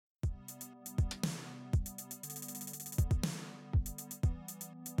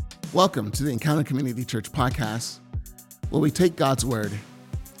Welcome to the Encounter Community Church podcast, where we take God's word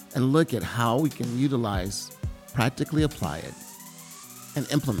and look at how we can utilize, practically apply it, and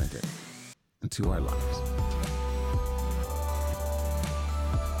implement it into our lives.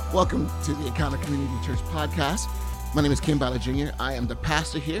 Welcome to the Encounter Community Church podcast. My name is Ken Bala Jr. I am the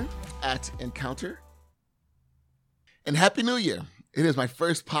pastor here at Encounter. And Happy New Year. It is my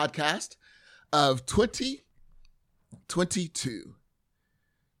first podcast of 2022.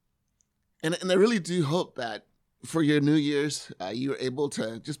 And I really do hope that for your New Year's, you're able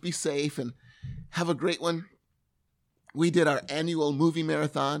to just be safe and have a great one. We did our annual movie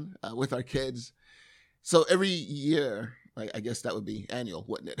marathon with our kids. So every year, I guess that would be annual,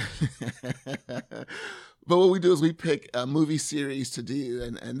 wouldn't it? But what we do is we pick a movie series to do.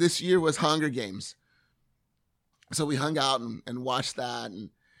 And this year was Hunger Games. So we hung out and watched that,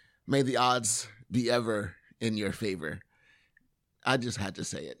 and may the odds be ever in your favor. I just had to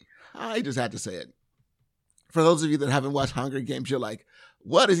say it. For those of you that haven't watched Hunger Games, you're like,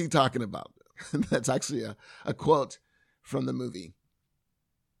 what is he talking about? That's actually a quote from the movie.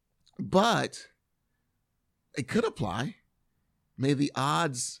 But it could apply. May the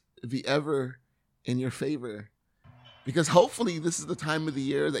odds be ever in your favor. Because hopefully this is the time of the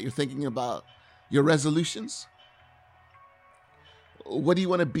year that you're thinking about your resolutions. What do you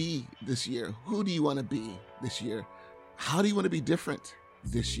want to be this year? Who do you want to be this year? How do you want to be different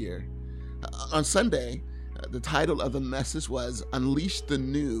this year? On Sunday, the title of the message was Unleash the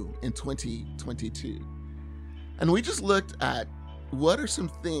New in 2022. And we just looked at what are some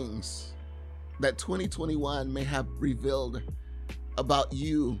things that 2021 may have revealed about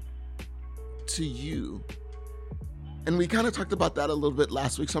you to you. And we kind of talked about that a little bit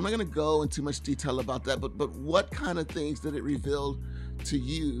last week, so I'm not going to go into much detail about that, but what kind of things did it reveal to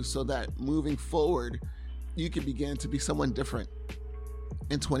you so that moving forward, you can begin to be someone different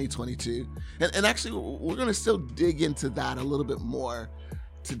in 2022. And actually, we're going to still dig into that a little bit more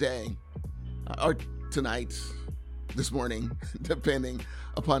today or tonight, this morning, depending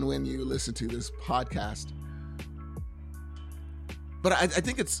upon when you listen to this podcast. But I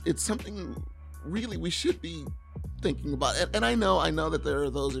think it's something really we should be thinking about. And I know that there are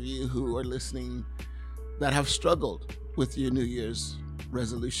those of you who are listening that have struggled with your New Year's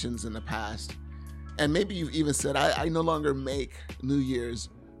resolutions in the past. And maybe you've even said, I no longer make New Year's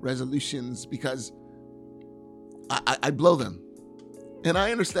resolutions because I blow them. And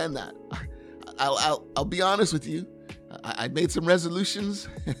I understand that. I'll be honest with you. I made some resolutions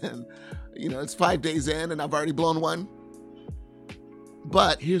and, it's 5 days in and I've already blown one.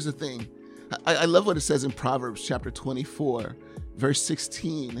 But here's the thing. I love what it says in Proverbs chapter 24, verse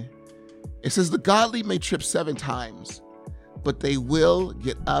 16. It says, the godly may trip 7 times, but they will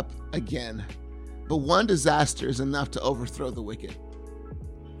get up again. But one disaster is enough to overthrow the wicked.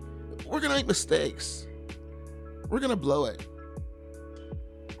 We're going to make mistakes. We're going to blow it.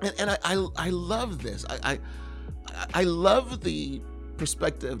 And I love this. I love the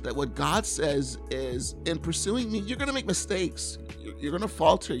perspective that what God says is, in pursuing me, you're going to make mistakes. You're going to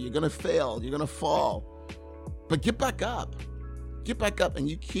falter. You're going to fail. You're going to fall. But get back up. Get back up, and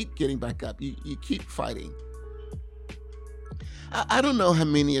you keep getting back up. You keep fighting. I don't know how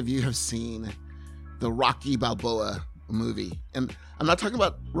many of you have seen the Rocky Balboa movie. And I'm not talking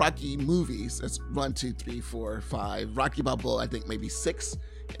about Rocky movies. That's 1, 2, 3, 4, 5. Rocky Balboa, I think maybe 6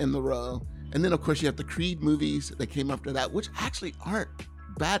 in the row. And then, of course, you have the Creed movies that came after that, which actually aren't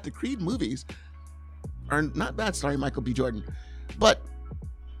bad. The Creed movies are not bad, starring Michael B. Jordan. But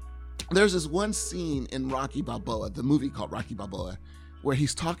there's this one scene in Rocky Balboa, the movie called Rocky Balboa, where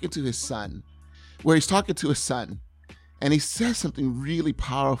he's talking to his son. And he says something really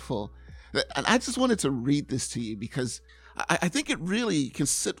powerful. And I just wanted to read this to you because I think it really can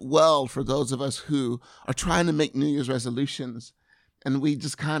sit well for those of us who are trying to make New Year's resolutions and we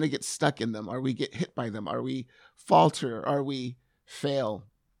just kind of get stuck in them, or we get hit by them, or we falter, or we fail.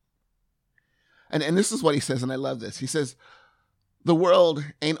 And this is what he says, and I love this. He says, the world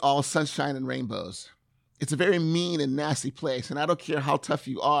ain't all sunshine and rainbows. It's a very mean and nasty place, and I don't care how tough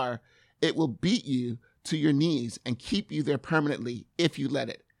you are, it will beat you to your knees and keep you there permanently if you let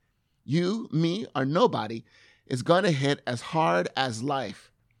it. You, me, or nobody is going to hit as hard as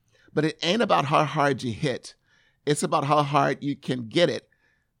life. But it ain't about how hard you hit. It's about how hard you can get it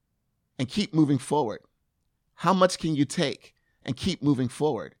and keep moving forward. How much can you take and keep moving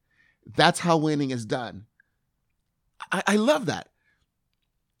forward? That's how winning is done. I love that.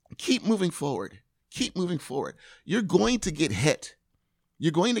 Keep moving forward. Keep moving forward. You're going to get hit.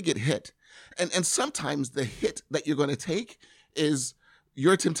 And sometimes the hit that you're going to take is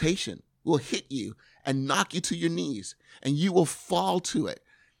your temptation will hit you and knock you to your knees, and you will fall to it.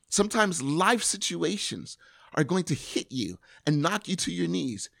 Sometimes life situations are going to hit you and knock you to your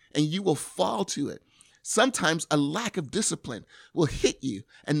knees, and you will fall to it. Sometimes a lack of discipline will hit you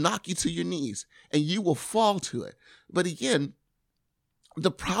and knock you to your knees, and you will fall to it. But again,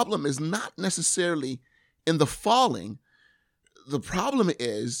 the problem is not necessarily in the falling. The problem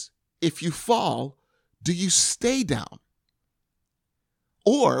is, if you fall, do you stay down?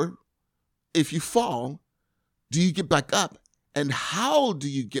 Or if you fall, do you get back up? And how do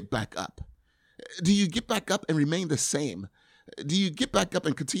you get back up? Do you get back up and remain the same? Do you get back up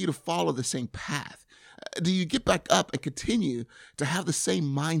and continue to follow the same path? Do you get back up and continue to have the same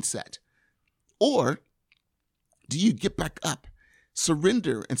mindset? Or do you get back up,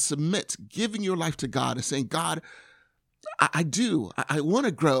 surrender and submit, giving your life to God and saying, God, I want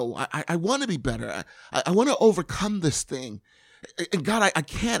to grow. I want to be better. I want to overcome this thing. And God, I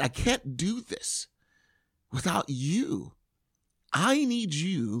can't do this without you. I need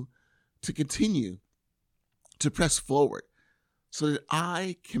you to continue to press forward so that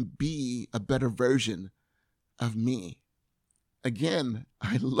I can be a better version of me. Again,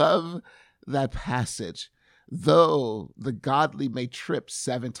 I love that passage. Though the godly may trip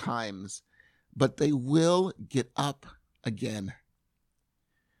 7 times, but they will get up again.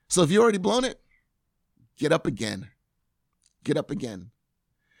 So if you already blown it, get up again. Get up again.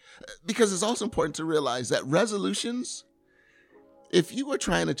 Because it's also important to realize that resolutions, if you are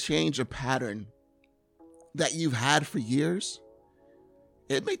trying to change a pattern that you've had for years,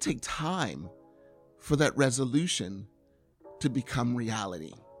 it may take time for that resolution to become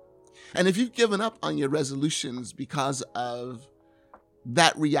reality. And if you've given up on your resolutions because of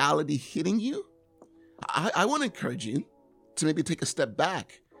that reality hitting you, I want to encourage you to maybe take a step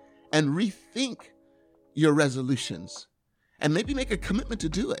back and rethink your resolutions and maybe make a commitment to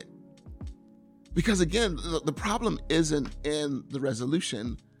do it. Because again, the problem isn't in the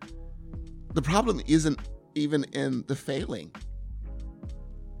resolution. The problem isn't even in the failing.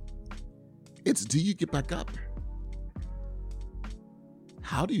 It's, do you get back up?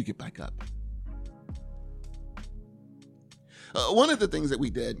 How do you get back up? One of the things that we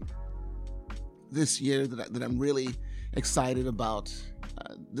did this year that I'm really excited about,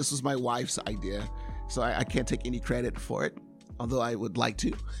 this was my wife's idea, so I can't take any credit for it, although I would like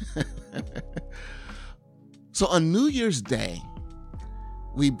to. So on New Year's Day,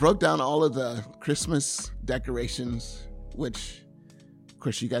 we broke down all of the Christmas decorations, which, of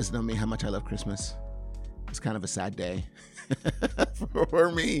course, you guys know me, how much I love Christmas. It's kind of a sad day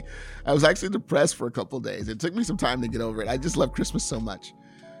for me. I was actually depressed for a couple of days. It took me some time to get over it. I just love Christmas so much.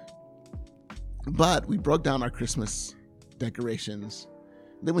 But we broke down our Christmas decorations.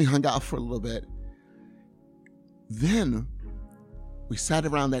 Then we hung out for a little bit. Then we sat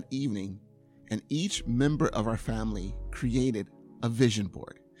around that evening, and each member of our family created a vision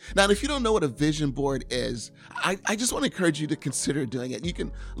board. Now, if you don't know what a vision board is, I just want to encourage you to consider doing it. You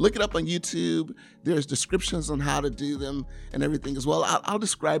can look it up on YouTube. There's descriptions on how to do them and everything as well. I'll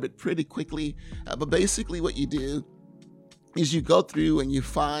describe it pretty quickly. But basically what you do is you go through and you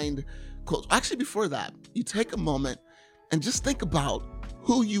find quotes. Actually, before that, you take a moment and just think about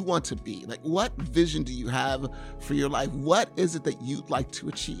who you want to be. Like, what vision do you have for your life? What is it that you'd like to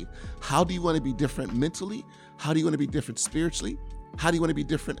achieve? How do you want to be different mentally? How do you want to be different spiritually? How do you want to be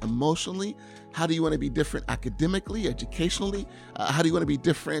different emotionally? How do you want to be different academically, educationally? How do you want to be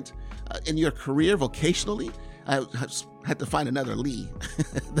different in your career, vocationally? I had to find another Lee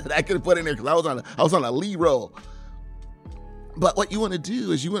that I could have put in there because I was on a Lee roll. But what you want to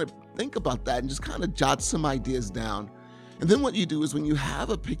do is you want to think about that and just kind of jot some ideas down. And then what you do is when you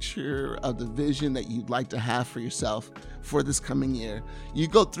have a picture of the vision that you'd like to have for yourself for this coming year, you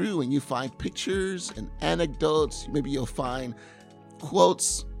go through and you find pictures and anecdotes. Maybe you'll find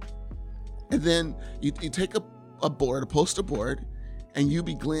quotes, and then you take a board, a poster board, and you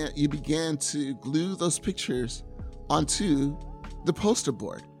began to glue those pictures onto the poster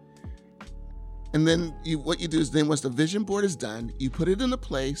board. And then what you do is then once the vision board is done, you put it in a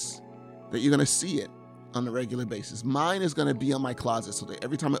place that you're going to see it on a regular basis. Mine is going to be on my closet, so that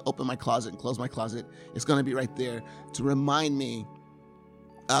every time I open my closet and close my closet, it's going to be right there to remind me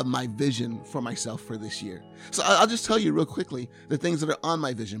of my vision for myself for this year. So I'll just tell you real quickly the things that are on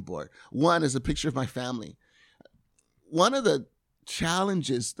my vision board. One is a picture of my family. One of the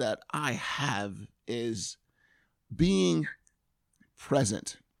challenges that I have is being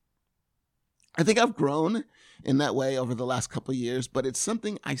present. I think I've grown in that way over the last couple of years, but it's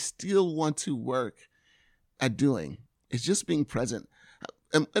something I still want to work at doing. It's just being present.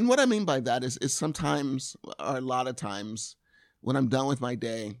 And what I mean by that is sometimes, or a lot of times, when I'm done with my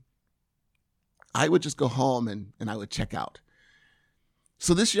day, I would just go home and I would check out.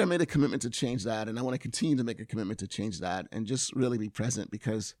 So this year I made a commitment to change that, and I want to continue to make a commitment to change that and just really be present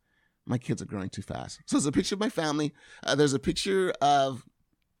because my kids are growing too fast. So there's a picture of my family. There's a picture of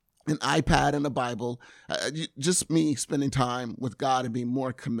an iPad and a Bible, just me spending time with God and being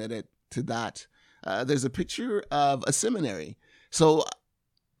more committed to that. There's a picture of a seminary. So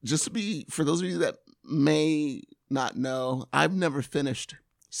just to be, for those of you that may not know, I've never finished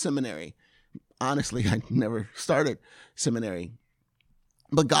seminary. Honestly, I never started seminary.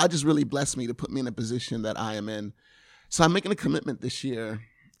 But God just really blessed me to put me in a position that I am in. So I'm making a commitment this year.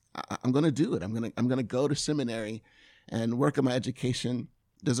 I'm going to do it. I'm going to go to seminary and work on my education.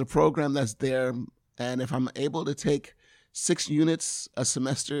 There's a program that's there, and if I'm able to take 6 units a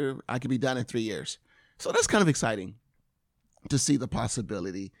semester, I could be done in 3 years. So that's kind of exciting to see the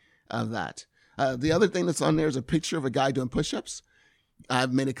possibility of that. The other thing that's on there is a picture of a guy doing push-ups.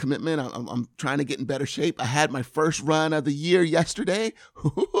 I've made a commitment. I'm trying to get in better shape. I had my first run of the year yesterday,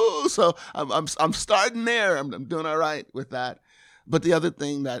 so I'm starting there. I'm doing all right with that. But the other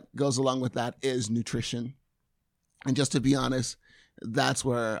thing that goes along with that is nutrition. And just to be honest, that's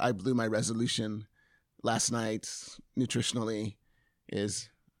where I blew my resolution last night nutritionally. Is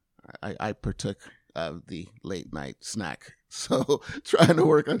I partook of the late night snack. So trying to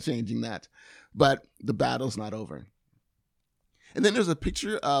work on changing that. But the battle's not over. And then there's a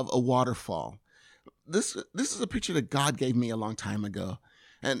picture of a waterfall. This is a picture that God gave me a long time ago.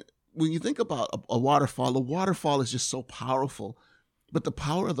 And when you think about a waterfall is just so powerful. But the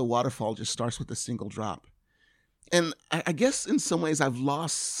power of the waterfall just starts with a single drop. And I guess in some ways I've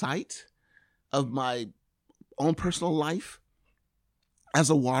lost sight of my own personal life as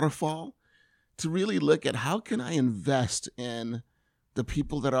a waterfall to really look at how can I invest in the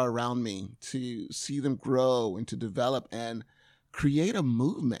people that are around me to see them grow and to develop and create a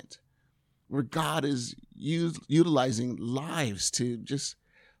movement where God is utilizing lives to just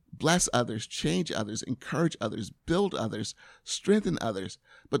bless others, change others, encourage others, build others, strengthen others,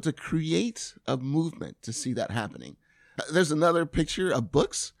 but to create a movement to see that happening. There's another picture of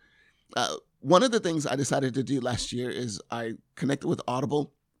books. One of the things I decided to do last year is I connected with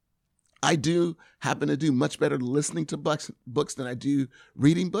Audible. I do happen to do much better listening to books than I do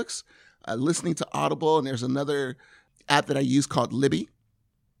reading books. Listening to Audible, and there's another app that I use called Libby.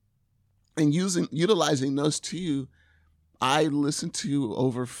 And utilizing those two, I listened to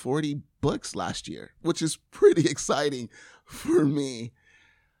over 40 books last year, which is pretty exciting for me.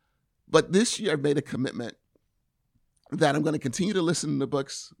 But this year I've made a commitment that I'm going to continue to listen to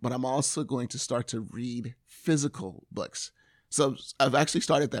books, but I'm also going to start to read physical books. So I've actually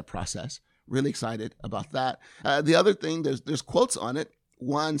started that process. Really excited about that. The other thing, there's quotes on it.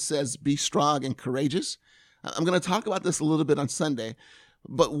 One says, "Be strong and courageous." I'm going to talk about this a little bit on Sunday,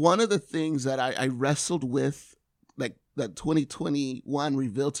 but one of the things that I wrestled with, like that 2021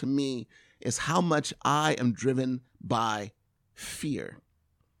 revealed to me, is how much I am driven by fear.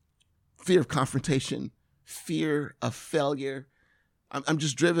 Fear of confrontation, fear of failure. I'm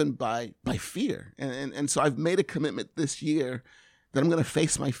just driven by fear. And so I've made a commitment this year that I'm going to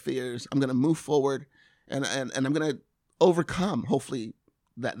face my fears. I'm going to move forward and I'm going to overcome, hopefully,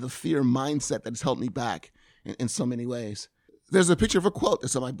 the fear mindset that has held me back in so many ways. There's a picture of a quote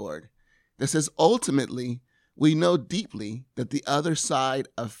that's on my board that says, "Ultimately, we know deeply that the other side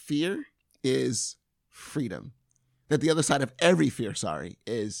of fear is freedom." That the other side of every fear,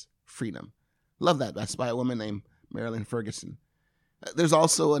 is freedom. Love that. That's by a woman named Marilyn Ferguson. There's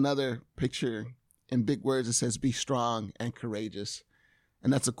also another picture in big words that says, "Be strong and courageous."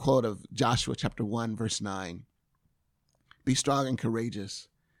 And that's a quote of Joshua chapter 1, verse 9. "Be strong and courageous,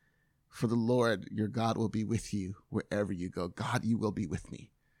 for the Lord your God will be with you wherever you go." God, you will be with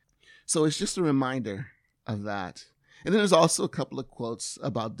me. So it's just a reminder of that. And then there's also a couple of quotes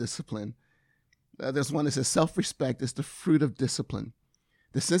about discipline. There's one that says, "Self-respect is the fruit of discipline.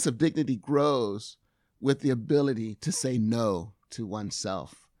 The sense of dignity grows with the ability to say no to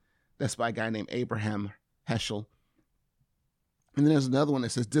oneself." That's by a guy named Abraham Heschel. And then there's another one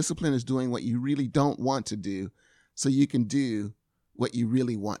that says, "Discipline is doing what you really don't want to do so you can do what you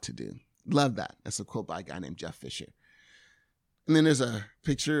really want to do." Love that. That's a quote by a guy named Jeff Fisher. And then there's a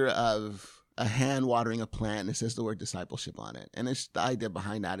picture of a hand watering a plant, and it says the word discipleship on it. And it's the idea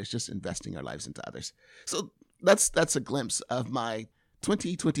behind that is just investing our lives into others. So that's a glimpse of my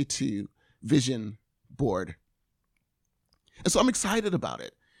 2022 vision board. And so I'm excited about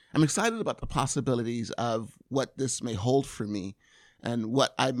it. I'm excited about the possibilities of what this may hold for me and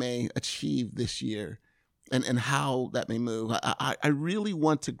what I may achieve this year and how that may move. I really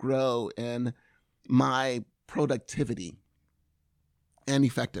want to grow in my productivity and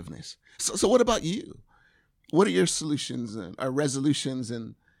effectiveness. So what about you? What are your solutions or resolutions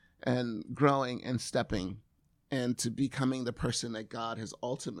and growing and stepping and to becoming the person that God has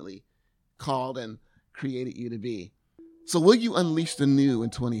ultimately called and created you to be? So will you unleash the new in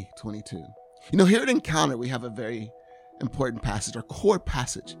 2022? Here at Encounter, we have a very important passage, our core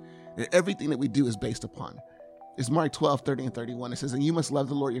passage, that everything that we do is based upon. It's Mark 12:30 and 31. It says, and you must love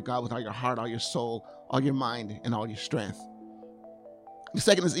the Lord your God with all your heart, all your soul, all your mind, and all your strength. The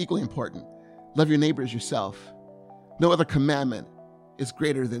second is equally important. Love your neighbor as yourself. No other commandment is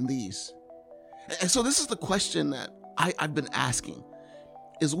greater than these. And so this is the question that I've been asking,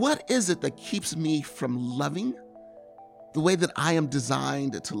 is what is it that keeps me from loving the way that I am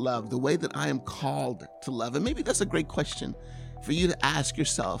designed to love, the way that I am called to love? And maybe that's a great question for you to ask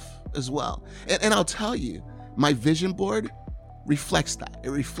yourself as well. And I'll tell you, my vision board reflects that. It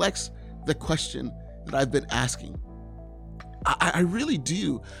reflects the question that I've been asking. I really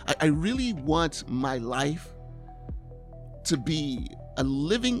do. I really want my life to be a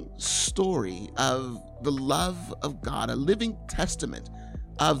living story of the love of God, a living testament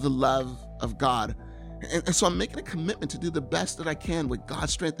of the love of God. And so I'm making a commitment to do the best that I can with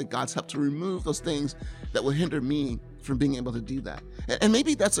God's strength and God's help to remove those things that will hinder me from being able to do that. And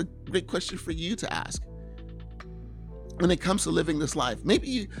maybe that's a great question for you to ask when it comes to living this life. Maybe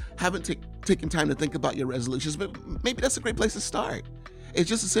you haven't taken time to think about your resolutions, but maybe that's a great place to start. It's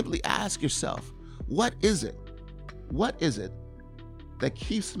just to simply ask yourself, what is it that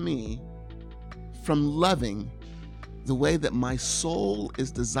keeps me from loving the way that my soul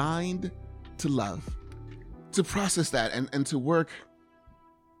is designed to love? To process that and to work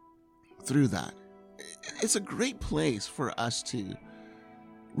through that. It's a great place for us to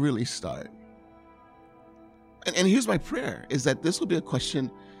really start. And here's my prayer, is that this will be a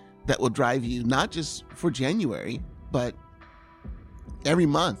question that will drive you not just for January, but every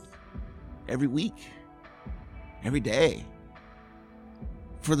month, every week, every day,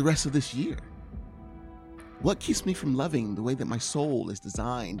 for the rest of this year. What keeps me from loving the way that my soul is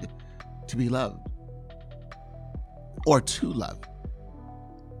designed to be loved or to love?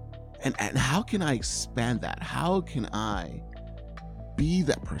 And how can I expand that? How can I be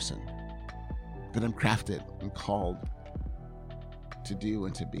that person that I'm crafted and called to do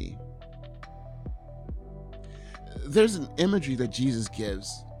and to be? There's an imagery that Jesus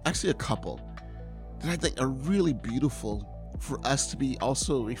gives, actually a couple, that I think are really beautiful for us to be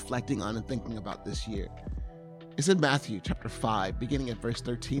also reflecting on and thinking about this year. It's in Matthew chapter 5, beginning at verse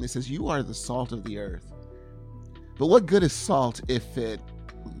 13. It says, you are the salt of the earth. But what good is salt if it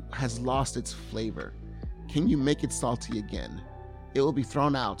has lost its flavor? Can you make it salty again? It will be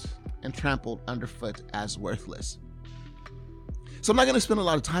thrown out and trampled underfoot as worthless. So I'm not going to spend a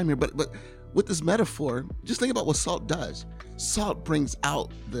lot of time here, but with this metaphor, just think about what salt does. Salt brings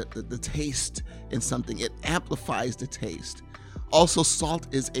out the taste in something. It amplifies the taste. Also,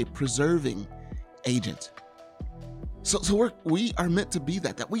 salt is a preserving agent. So we are meant to be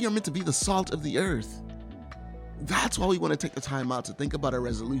that we are meant to be the salt of the earth. That's why we want to take the time out to think about our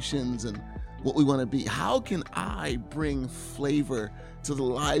resolutions and what we want to be. How can I bring flavor to the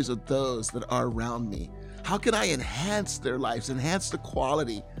lives of those that are around me? How can I enhance their lives, enhance the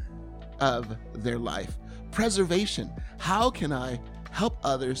quality of their life? Preservation. How can I help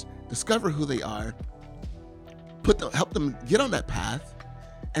others discover who they are, help them get on that path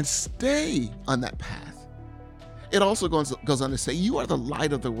and stay on that path? It also goes on to say, you are the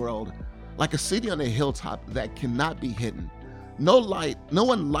light of the world, like a city on a hilltop that cannot be hidden. No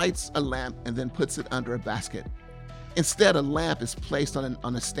one lights a lamp and then puts it under a basket. Instead, a lamp is placed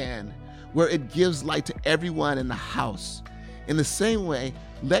on a stand where it gives light to everyone in the house. In the same way,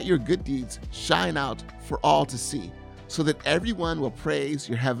 let your good deeds shine out for all to see, so that everyone will praise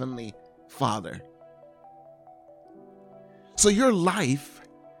your heavenly Father. So your life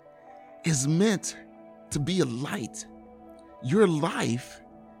is meant to be a light. Your life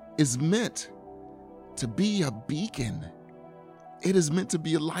is meant to be a beacon. It is meant to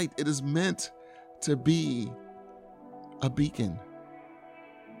be a light. It is meant to be a beacon.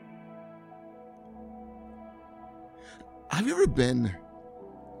 Have you ever been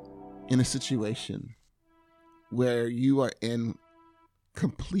in a situation where you are in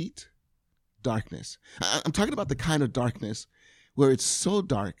complete darkness? I'm talking about the kind of darkness where it's so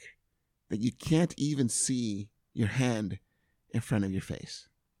dark that you can't even see your hand in front of your face.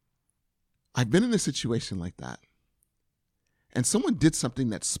 I've been in a situation like that. And someone did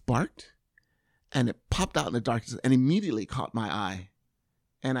something that sparked and it popped out in the darkness and immediately caught my eye.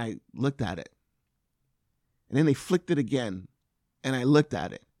 And I looked at it. And then they flicked it again, and I looked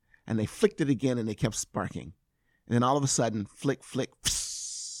at it, and they flicked it again, and they kept sparking. And then all of a sudden, flick, flick, psss.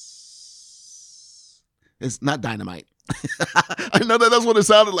 It's not dynamite. I know that's what it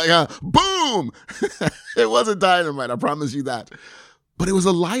sounded like, huh? Boom! It wasn't dynamite, I promise you that. But it was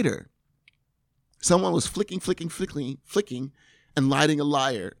a lighter. Someone was flicking, and lighting a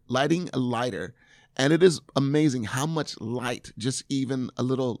lighter. And it is amazing how much light just even a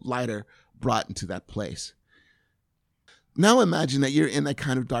little lighter brought into that place. Now imagine that you're in that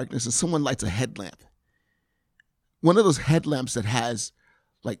kind of darkness and someone lights a headlamp. One of those headlamps that has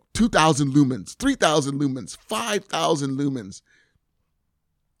like 2,000 lumens, 3,000 lumens, 5,000 lumens.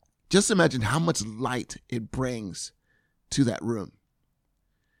 Just imagine how much light it brings to that room.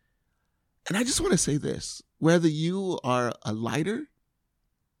 And I just want to say this, whether you are a lighter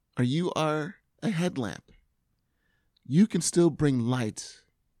or you are a headlamp, you can still bring light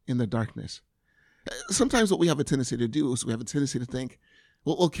in the darkness. Sometimes what we have a tendency to do is we have a tendency to think,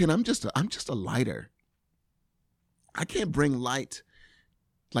 well, Ken, I'm just a lighter. I can't bring light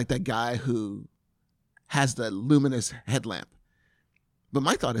like that guy who has the luminous headlamp. But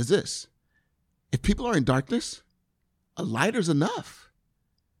my thought is this: if people are in darkness, a lighter's enough.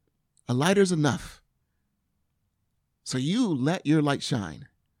 A lighter's enough. So you let your light shine,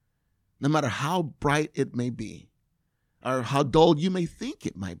 no matter how bright it may be, or how dull you may think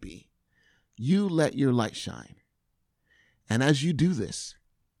it might be. You let your light shine. And as you do this,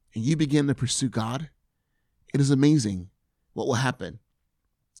 and you begin to pursue God, it is amazing what will happen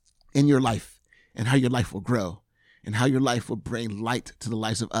in your life, and how your life will grow, and how your life will bring light to the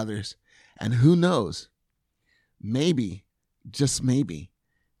lives of others. And who knows, maybe, just maybe,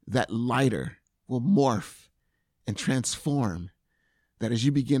 that lighter will morph and transform, that as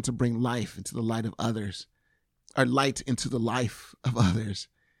you begin to bring life into the light of others, or light into the life of others,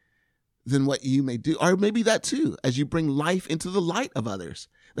 then what you may do, or maybe that too, as you bring life into the light of others,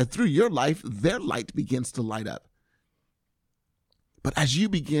 that through your life, their light begins to light up. But as you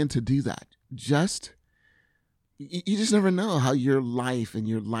begin to do that, you just never know how your life and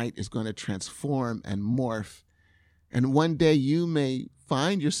your light is going to transform and morph. And one day you may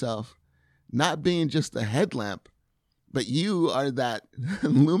find yourself not being just a headlamp, but you are that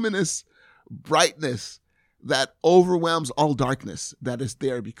luminous brightness that overwhelms all darkness that is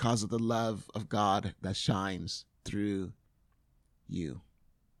there because of the love of God that shines through you.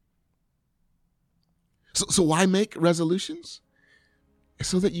 So why make resolutions?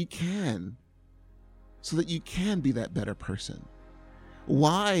 So that you can be that better person.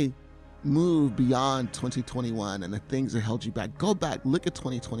 Why move beyond 2021 and the things that held you back? Go back, look at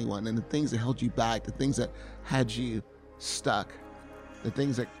 2021 and the things that held you back, the things that had you stuck, the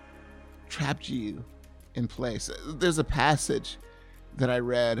things that trapped you in place. There's a passage that I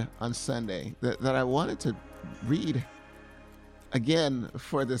read on Sunday that I wanted to read again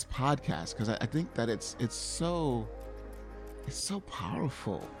for this podcast, because I think that it's so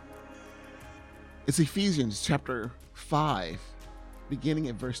powerful. It's Ephesians chapter 5, beginning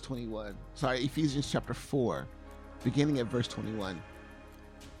at verse 21. Ephesians chapter 4, beginning at verse 21.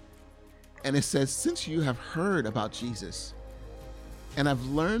 And it says, "Since you have heard about Jesus and have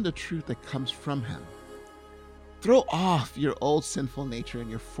learned the truth that comes from him, throw off your old sinful nature and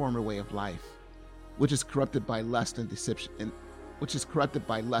your former way of life, which is corrupted by lust and deception.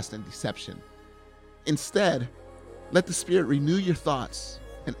 Instead, let the Spirit renew your thoughts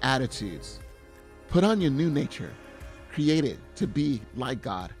and attitudes. Put on your new nature, created to be like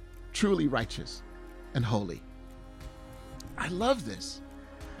God, truly righteous and holy." I love this.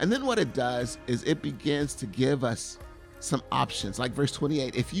 And then what it does is it begins to give us some options. Like verse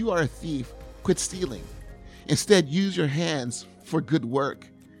 28, if you are a thief, quit stealing. Instead, use your hands for good work,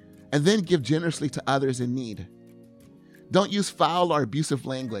 and then give generously to others in need. Don't use foul or abusive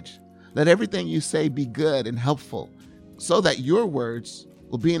language. Let everything you say be good and helpful, so that your words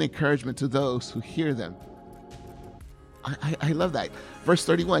will be an encouragement to those who hear them. I love that. Verse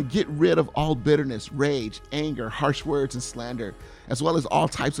 31, get rid of all bitterness, rage, anger, harsh words, and slander, as well as all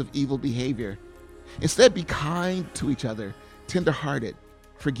types of evil behavior. Instead, be kind to each other, tender-hearted,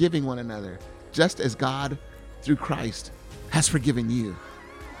 forgiving one another, just as God, through Christ, has forgiven you.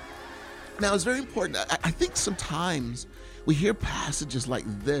 Now, it's very important. I think sometimes we hear passages like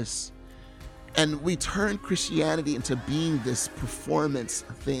this, and we turn Christianity into being this performance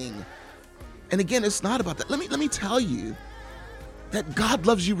thing. And again, it's not about that. Let me tell you that God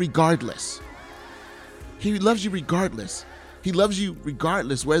loves you regardless. He loves you regardless. He loves you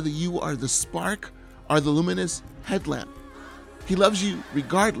regardless whether you are the spark or the luminous headlamp. He loves you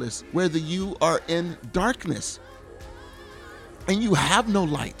regardless whether you are in darkness and you have no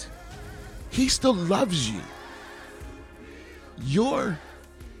light. He still loves you. Your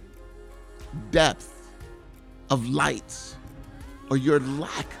depth of light or your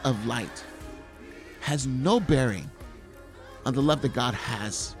lack of light has no bearing on the love that God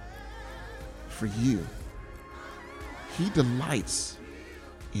has for you. He delights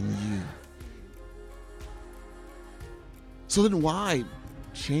in you. So then why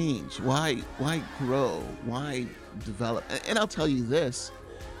change? Why grow? Why develop? And I'll tell you this,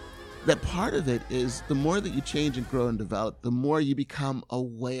 that part of it is the more that you change and grow and develop, the more you become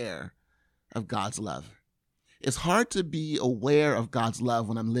aware of God's love. It's hard to be aware of God's love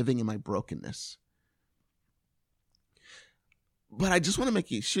when I'm living in my brokenness. But I just want to make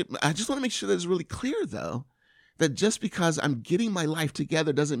sure that it's really clear, though, that just because I'm getting my life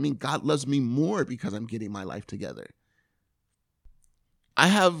together doesn't mean God loves me more because I'm getting my life together. I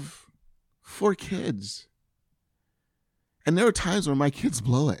have 4 kids, and there are times when my kids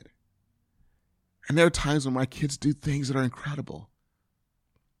blow it. And there are times when my kids do things that are incredible.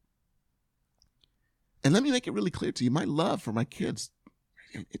 And let me make it really clear to you, my love for my kids,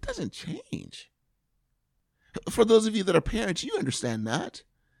 it doesn't change. For those of you that are parents, you understand that.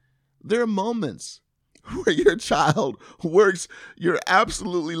 There are moments where your child works your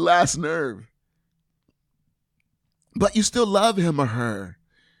absolutely last nerve, but you still love him or her.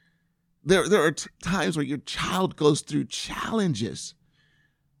 There are times where your child goes through challenges,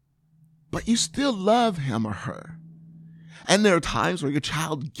 but you still love him or her. And there are times where your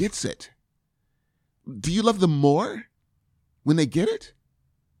child gets it. Do you love them more when they get it?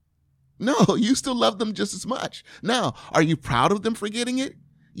 No, you still love them just as much. Now, are you proud of them for getting it?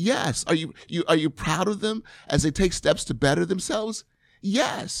 Yes. Are you proud of them as they take steps to better themselves?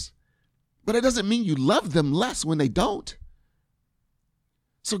 Yes. But it doesn't mean you love them less when they don't.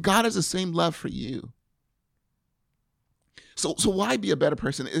 So God has the same love for you. So why be a better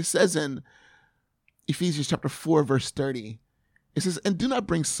person? It says in Ephesians chapter 4, verse 30, it says, and do not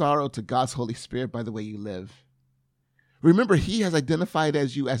bring sorrow to God's Holy Spirit by the way you live. Remember, he has identified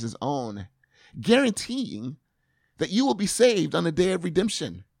you as his own, guaranteeing that you will be saved on the day of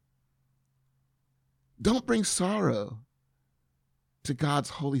redemption. Don't bring sorrow to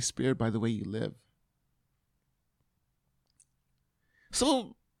God's Holy Spirit by the way you live.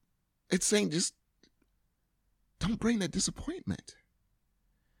 So it's saying just don't bring that disappointment.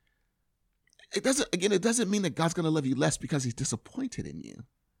 It doesn't mean that God's going to love you less because he's disappointed in you.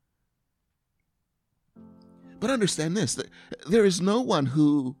 But understand this, that there is no one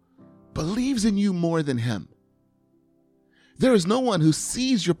who believes in you more than him. There is no one who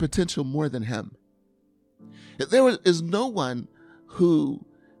sees your potential more than him. There is no one who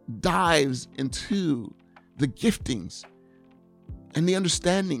dives into the giftings and the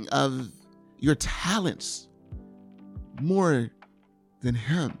understanding of your talents more than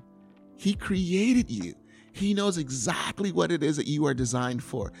him. He created you. He knows exactly what it is that you are designed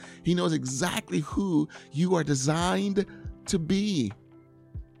for. He knows exactly who you are designed to be.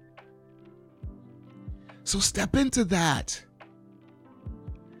 So step into that.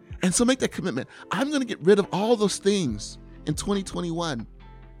 And so make that commitment. I'm going to get rid of all those things in 2021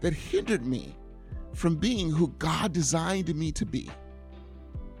 that hindered me from being who God designed me to be.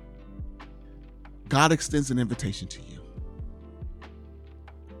 God extends an invitation to you.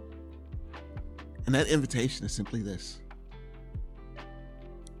 And that invitation is simply this.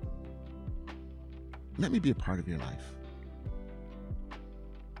 Let me be a part of your life.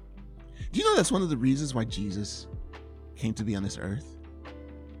 Do you know that's one of the reasons why Jesus came to be on this earth?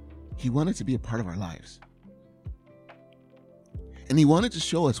 He wanted to be a part of our lives. And he wanted to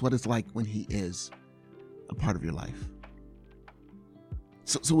show us what it's like when he is a part of your life.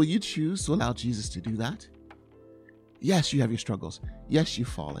 So will you choose to allow Jesus to do that? Yes, you have your struggles. Yes, you've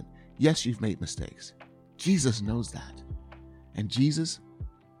fallen. Yes, you've made mistakes. Jesus knows that. And Jesus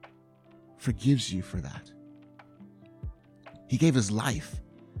forgives you for that. He gave his life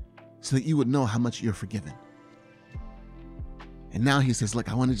so that you would know how much you're forgiven. And now he says,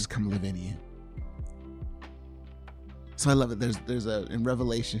 look, I want to just come live in you. So I love it. There's in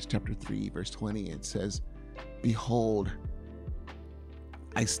Revelation chapter 3, verse 20, it says, behold,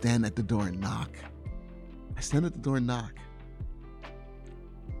 I stand at the door and knock. I stand at the door and knock.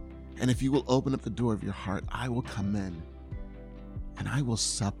 And if you will open up the door of your heart, I will come in and I will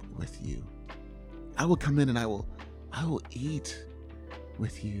sup with you. I will come in and I will eat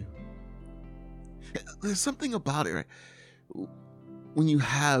with you. There's something about it, right? When you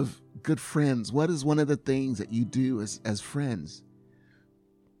have good friends, what is one of the things that you do as friends?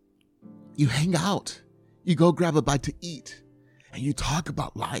 You hang out. You go grab a bite to eat and you talk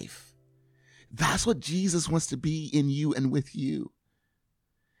about life. That's what Jesus wants to be in you and with you.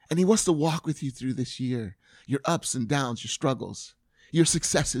 And he wants to walk with you through this year, your ups and downs, your struggles, your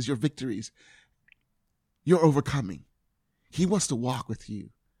successes, your victories, your overcoming. He wants to walk with you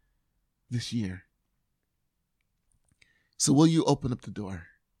this year. So will you open up the door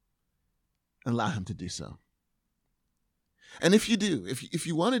and allow him to do so? And if you do, if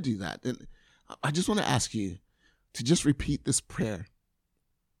you want to do that, then I just want to ask you to just repeat this prayer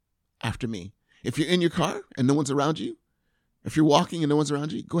after me. If you're in your car and no one's around you, if you're walking and no one's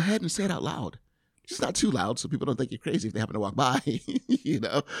around you, go ahead and say it out loud. Just not too loud so people don't think you're crazy if they happen to walk by.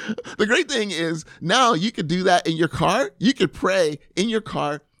 The great thing is now you could do that in your car. You could pray in your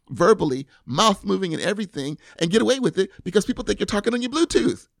car verbally, mouth moving and everything, and get away with it because people think you're talking on your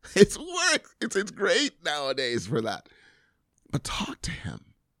Bluetooth. It's works. It's great nowadays for that. But talk to him.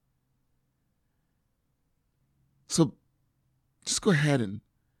 So just go ahead and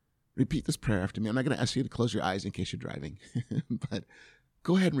repeat this prayer after me. I'm not going to ask you to close your eyes in case you're driving, but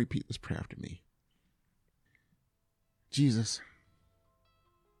go ahead and repeat this prayer after me. Jesus,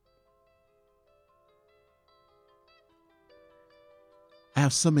 I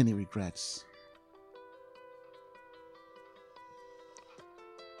have so many regrets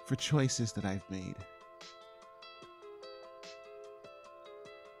for choices that I've made,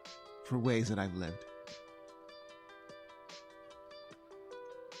 for ways that I've lived.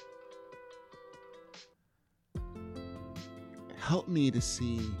 Help me to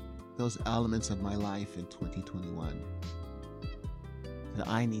see those elements of my life in 2021 that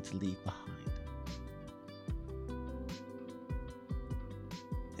I need to leave behind.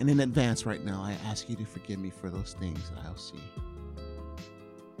 And in advance right now, I ask you to forgive me for those things that I'll see.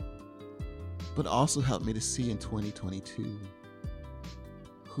 But also help me to see in 2022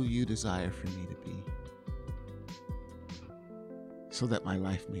 who you desire for me to be, so that my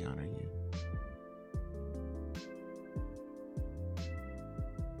life may honor you.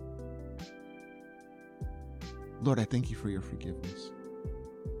 Lord, I thank you for your forgiveness.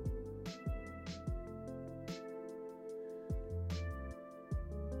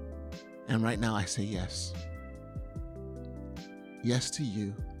 And right now I say yes. Yes to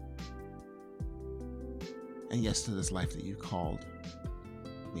you. And yes to this life that you called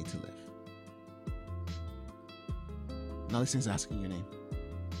me to live. And all these things asking in your name.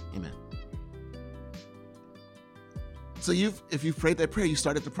 Amen. So if you've prayed that prayer, you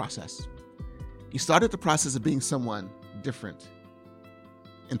started the process. You started the process of being someone different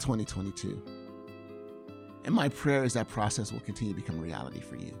in 2022. And my prayer is that process will continue to become a reality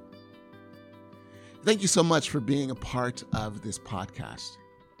for you. Thank you so much for being a part of this podcast.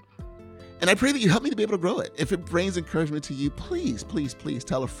 And I pray that you help me to be able to grow it. If it brings encouragement to you, please, please, please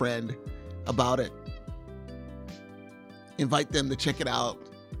tell a friend about it. Invite them to check it out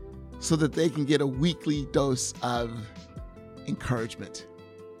so that they can get a weekly dose of encouragement.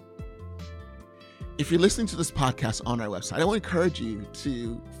 If you're listening to this podcast on our website, I want to encourage you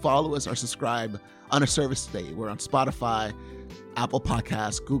to follow us or subscribe on our service today. We're on Spotify, Apple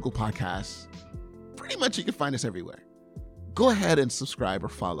Podcasts, Google Podcasts. Pretty much you can find us everywhere. Go ahead and subscribe or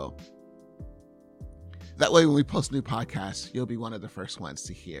follow. That way when we post new podcasts, you'll be one of the first ones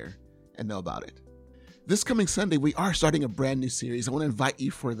to hear and know about it. This coming Sunday, we are starting a brand new series. I want to invite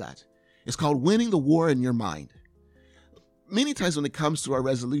you for that. It's called Winning the War in Your Mind. Many times when it comes to our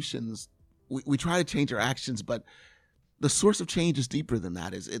resolutions, we try to change our actions, but the source of change is deeper than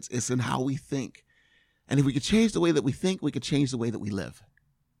that. It's in how we think. And if we could change the way that we think, we could change the way that we live.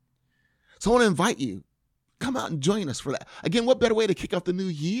 So I want to invite you, come out and join us for that. Again, what better way to kick off the new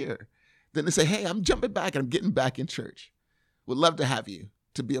year than to say, hey, I'm jumping back and I'm getting back in church. Would love to have you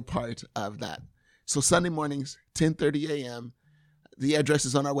to be a part of that. So Sunday mornings, 10:30 a.m. The address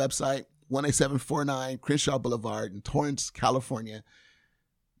is on our website, 18749 Crenshaw Boulevard in Torrance, California,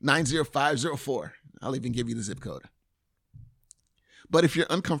 90504. I'll even give you the zip code. But if you're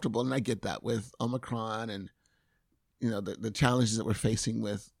uncomfortable, and I get that with Omicron and the challenges that we're facing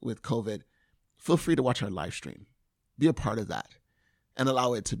with COVID, feel free to watch our live stream. Be a part of that and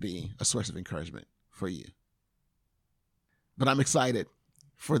allow it to be a source of encouragement for you. But I'm excited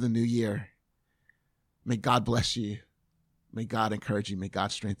for the new year. May God bless you. May God encourage you. May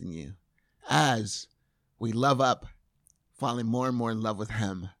God strengthen you as we love up, falling more and more in love with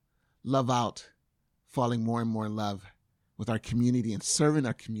Him, love out, falling more and more in love with our community and serving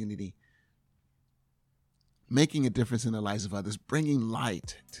our community, making a difference in the lives of others, bringing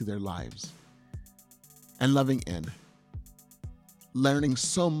light to their lives, and loving in, learning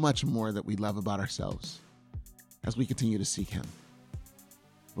so much more that we love about ourselves as we continue to seek Him.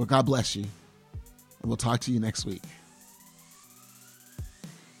 Well, God bless you, and we'll talk to you next week.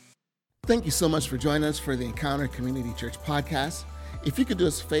 Thank you so much for joining us for the Encounter Community Church podcast. If you could do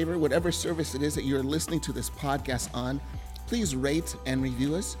us a favor, whatever service it is that you're listening to this podcast on, please rate and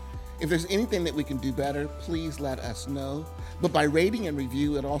review us. If there's anything that we can do better, please let us know. But by rating and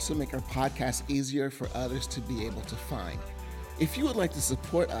review, it also make our podcast easier for others to be able to find. If you would like to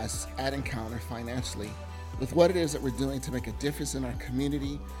support us at Encounter financially with what it is that we're doing to make a difference in our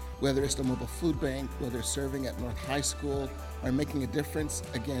community, whether it's the mobile food bank, whether it's serving at North High School, or making a difference,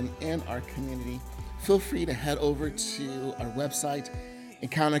 again, in our community, feel free to head over to our website,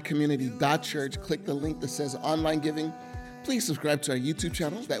 encountercommunity.church. Click the link that says online giving. Please subscribe to our YouTube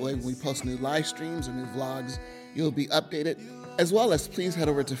channel. That way when we post new live streams or new vlogs, you'll be updated. As well as please head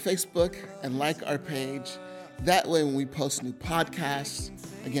over to Facebook and like our page. That way when we post new podcasts,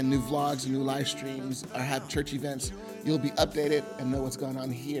 again, new vlogs, new live streams, or have church events, you'll be updated and know what's going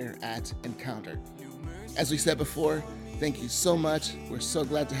on here at Encounter. As we said before, thank you so much. We're so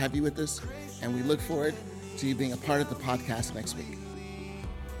glad to have you with us, and we look forward to you being a part of the podcast next week.